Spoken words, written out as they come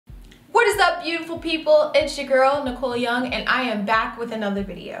What is up, beautiful people? It's your girl, Nicole Young, and I am back with another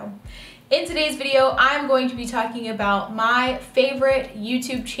video. In today's video, I'm going to be talking about my favorite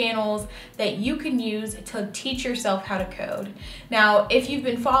YouTube channels that you can use to teach yourself how to code. Now, if you've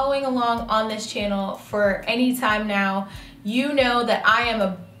been following along on this channel for any time now, you know that I am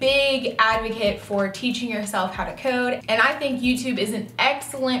a big advocate for teaching yourself how to code, and I think YouTube is an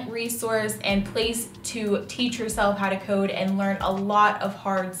excellent resource and place to teach yourself how to code and learn a lot of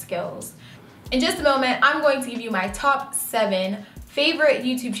hard skills. In just a moment, I'm going to give you my top 7 favorite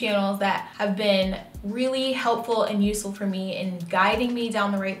YouTube channels that have been really helpful and useful for me in guiding me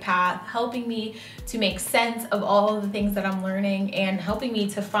down the right path, helping me to make sense of all of the things that I'm learning, and helping me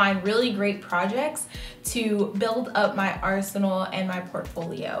to find really great projects to build up my arsenal and my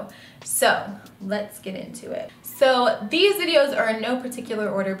portfolio. So let's get into it. So these videos are in no particular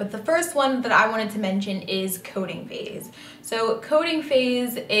order, but the first one that I wanted to mention is Coding Phase. So Coding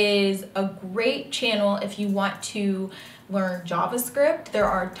Phase is a great channel if you want to learn JavaScript. There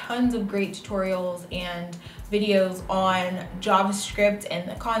are tons of great tutorials and videos on JavaScript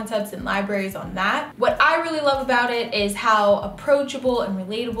and the concepts and libraries on that. What I really love about it is how approachable and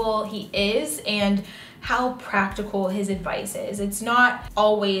relatable he is and how practical his advice is. It's not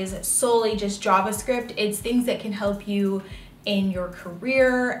always solely just JavaScript, it's things that can help you in your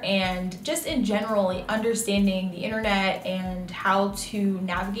career and just in general understanding the internet and how to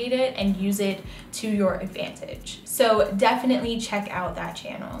navigate it and use it to your advantage. So definitely check out that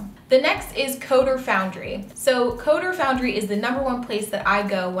channel. The next is Foundry. So Foundry is the #1 place that I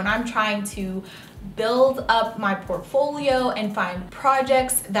go when I'm trying to build up my portfolio and find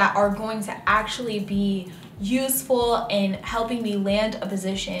projects that are going to actually be useful in helping me land a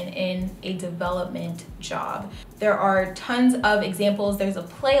position in a development job. There are tons of examples. There's a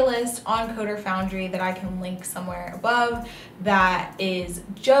playlist on Foundry that I can link somewhere above that is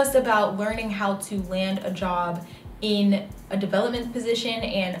just about learning how to land a job in a development position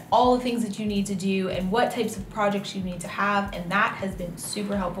and all the things that you need to do and what types of projects you need to have, and that has been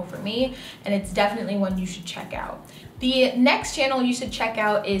super helpful for me, and it's definitely one you should check out. The next channel you should check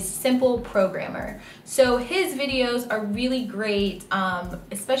out is Simple Programmer. So his videos are really great,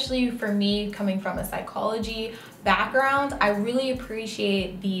 especially for me coming from a psychology background. I really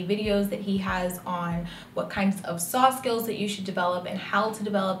appreciate the videos that he has on what kinds of soft skills that you should develop and how to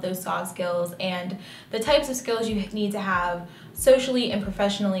develop those soft skills and the types of skills you need to have socially and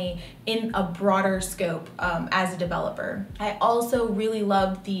professionally in a broader scope as a developer. I also really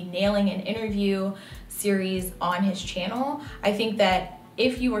loved the Nailing an Interview series on his channel. I think that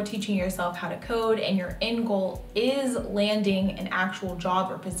if you are teaching yourself how to code and your end goal is landing an actual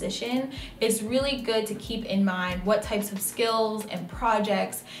job or position, it's really good to keep in mind what types of skills and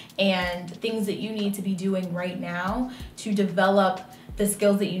projects and things that you need to be doing right now to develop the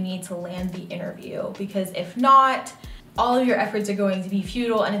skills that you need to land the interview. Because if not, all of your efforts are going to be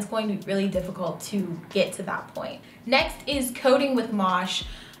futile and it's going to be really difficult to get to that point. Next is Coding with Mosh.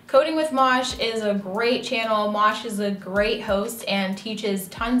 Coding with Mosh is a great channel. Mosh is a great host and teaches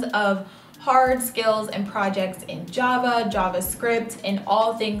tons of hard skills and projects in Java, JavaScript, and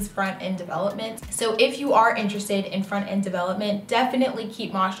all things front-end development. So if you are interested in front-end development, definitely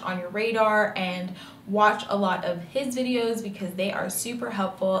keep Mosh on your radar and watch a lot of his videos because they are super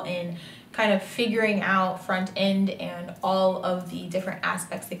helpful in kind of figuring out front end and all of the different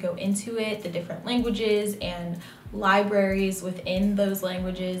aspects that go into it, the different languages and libraries within those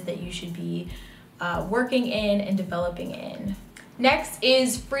languages that you should be working in and developing in. Next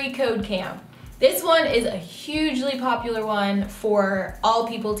is Free Codecamp. This one is a hugely popular one for all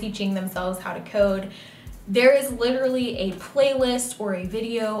people teaching themselves how to code. There is literally a playlist or a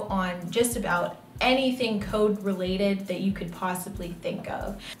video on just about anything code related that you could possibly think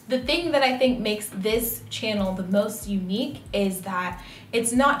of. The thing that I think makes this channel the most unique is that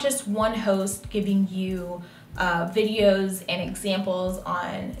it's not just one host giving you videos and examples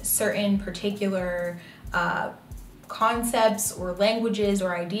on certain particular concepts or languages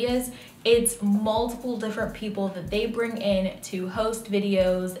or ideas. It's multiple different people that they bring in to host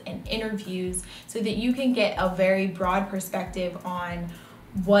videos and interviews so that you can get a very broad perspective on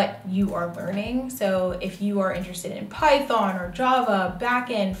what you are learning. So if you are interested in Python or Java,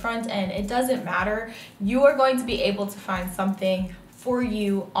 backend, front end, it doesn't matter. You are going to be able to find something for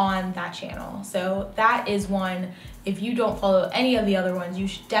you on that channel. So that is one if you don't follow any of the other ones, you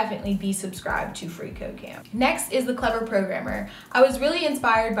should definitely be subscribed to Free Codecamp. Next is The Clever Programmer. I was really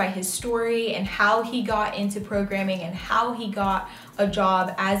inspired by his story and how he got into programming and how he got a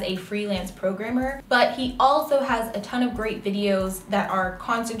job as a freelance programmer, but he also has a ton of great videos that are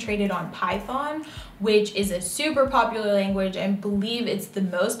concentrated on Python, which is a super popular language and believe it's the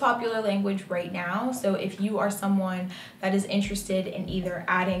most popular language right now. So if you are someone that is interested in either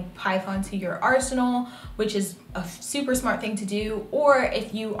adding Python to your arsenal, which is a super smart thing to do, or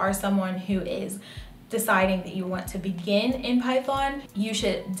if you are someone who is deciding that you want to begin in Python, you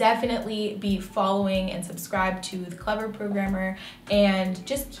should definitely be following and subscribe to The Clever Programmer and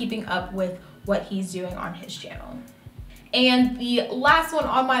just keeping up with what he's doing on his channel. And the last one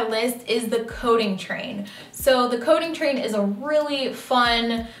on my list is The Coding Train. So The Coding Train is a really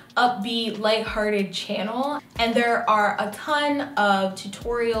fun, upbeat, lighthearted channel, and there are a ton of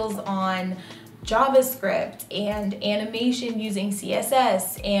tutorials on JavaScript and animation using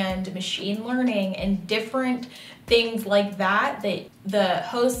CSS and machine learning and different things like that that the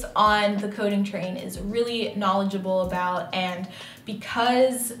host on The Coding Train is really knowledgeable about. And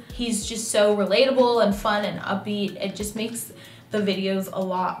because he's just so relatable and fun and upbeat, it just makes the videos a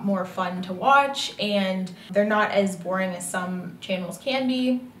lot more fun to watch, and they're not as boring as some channels can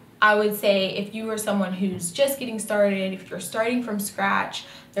be. I would say if you are someone who's just getting started, if you're starting from scratch,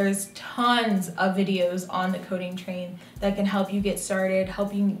 there's tons of videos on The Coding Train that can help you get started,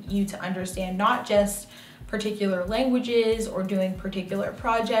 helping you to understand not just particular languages or doing particular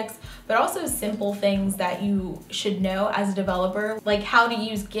projects, but also simple things that you should know as a developer, like how to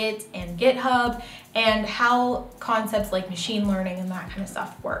use Git and GitHub and how concepts like machine learning and that kind of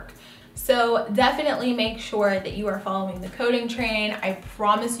stuff work. So definitely make sure that you are following The Coding Train. I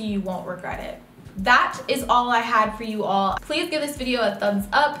promise you, you won't regret it. That is all I had for you all. Please give this video a thumbs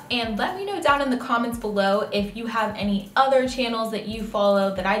up and let me know down in the comments below if you have any other channels that you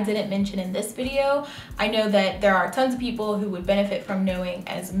follow that I didn't mention in this video. I know that there are tons of people who would benefit from knowing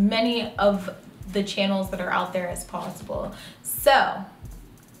as many of the channels that are out there as possible. So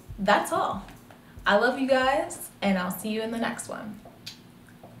that's all. I love you guys, and I'll see you in the next one.